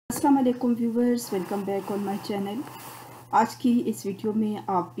अस्सलाम वालेकुम viewers, welcome back on my channel. आज की इस वीडियो में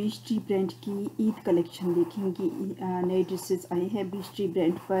आप बीच ट्री ब्रांड की ईद कलेक्शन देखेंगी। नए ड्रेसेस आए हैं बीच ट्री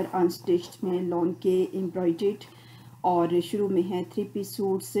ब्रांड पर अनस्टिच्ड में, लॉन के, एम्ब्रॉयडर्ड और शुरू में है 3 पीस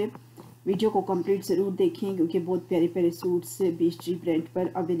सूट्स। वीडियो को कंप्लीट ज़रूर देखें क्योंकि बहुत प्यारे प्यारे सूट्स बीच ट्री ब्रांड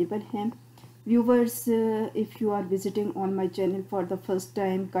पर अवेलेबल हैं। Viewers, if you are visiting on my channel for the first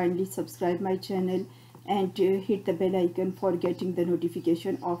time, kindly subscribe my channel and hit the bell icon for getting the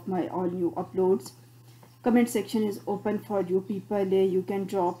notification of my all new uploads. Comment section is open for you people. You can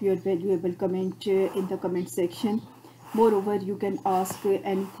drop your valuable comment in the comment section. Moreover, you can ask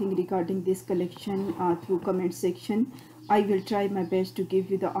anything regarding this collection through comment section. I will try my best to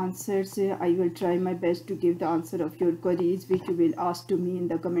give you the answers. I will try my best to give the answer of your queries which you will ask to me in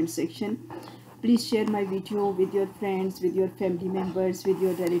the comment section. Please share my video with your friends, with your family members, with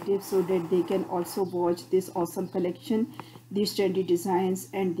your relatives so that they can also watch this awesome collection, these trendy designs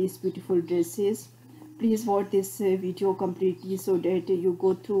and these beautiful dresses. Please watch this video completely so that you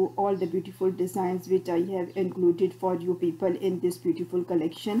go through all the beautiful designs which I have included for you people in this beautiful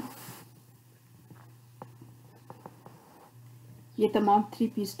collection. ये तमाम 3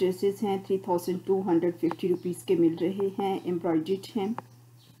 piece dresses हैं, 3250 rupees के मिल रहे हैं, embroidered हैं।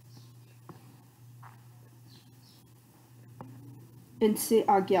 इनसे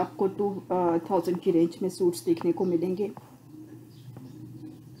आगे आपको 2000 की रेंज में सूट्स देखने को मिलेंगे।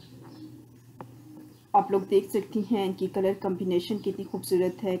 आप लोग देख सकती हैं इनकी कलर कॉम्बिनेशन कितनी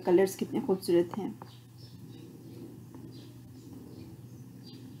खूबसूरत है, कलर्स कितने खूबसूरत हैं।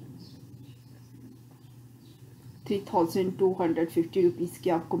 ₹3250 रुपीज़ के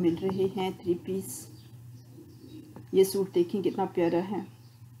आपको मिल रहे हैं 3 पीस। ये सूट देखें कितना प्यारा है।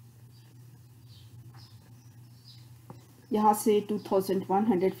 यहाँ से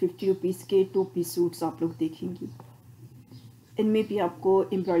 2150 रुपीज़ के 2 पीस सूट्स आप लोग देखेंगी। इनमें भी आपको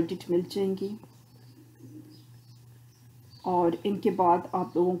एम्ब्रॉयडर्ड मिल जाएंगी और इनके बाद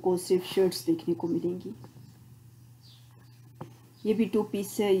आप लोगों को सिर्फ शर्ट्स देखने को मिलेंगी। ये भी 2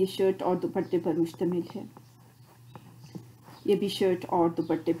 पीस है, ये शर्ट और दुपट्टे पर मुश्तमिल है। ये भी शर्ट और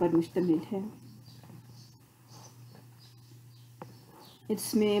दुपट्टे पर मुश्तमिल है।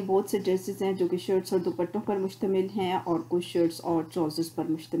 इसमें बहुत से ड्रेसेस हैं जो कि शर्ट्स और दुपट्टों पर मुश्तमिल हैं और कुछ शर्ट्स और ट्राउजर्स पर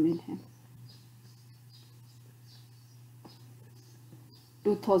मुश्तमिल हैं।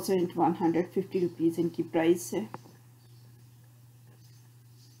 2150 रुपीज़ इनकी प्राइस है।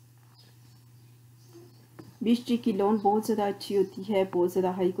 बीच ट्री की लॉन बहुत ज़्यादा अच्छी होती है, बहुत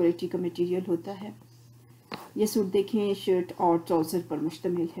ज़्यादा हाई क्वालिटी का मटेरियल होता है। ये सूट देखें, शर्ट और ट्राउज़र पर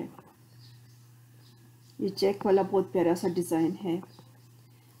मुश्तमिल है। ये चेक वाला बहुत प्यारा सा डिज़ाइन है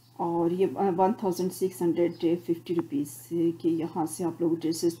और ये 1650 रुपीज़ के यहाँ से आप लोग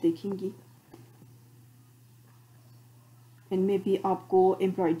ड्रेसेस देखेंगी। इनमें भी आपको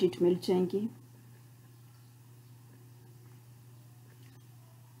एम्ब्रॉयडर्ड मिल जाएंगी।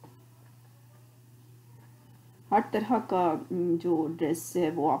 हर तरह का जो ड्रेस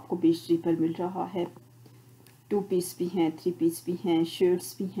है वो आपको बीच ट्री पर मिल रहा है। 2 पीस भी हैं, 3 पीस भी हैं,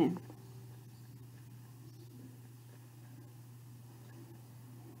 शर्ट्स भी हैं।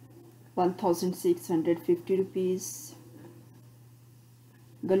 ₹1650 रुपीज़।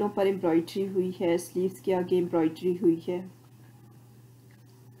 गलों पर एम्ब्रॉयडरी हुई है, स्लीव्स के आगे एम्ब्रॉयडरी हुई है।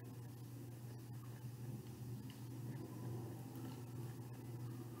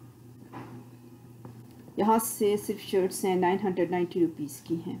 यहाँ से सिर्फ शर्ट्स हैं, 990 रुपीज़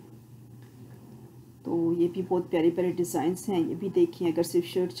की हैं। तो ये भी बहुत प्यारे प्यारे डिज़ाइंस हैं, ये भी देखिए। अगर सिर्फ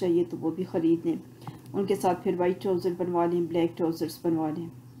शर्ट चाहिए तो वो भी ख़रीद लें, उनके साथ फिर वाइट ट्राउज़र बनवा लें, ब्लैक ट्राउज़र्स बनवा लें।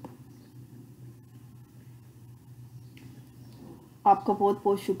 आपका बहुत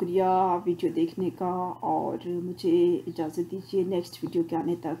बहुत शुक्रिया वीडियो देखने का और मुझे इजाज़त दीजिए नेक्स्ट वीडियो के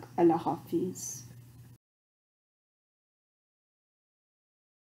आने तक। अल्लाह हाफिज़।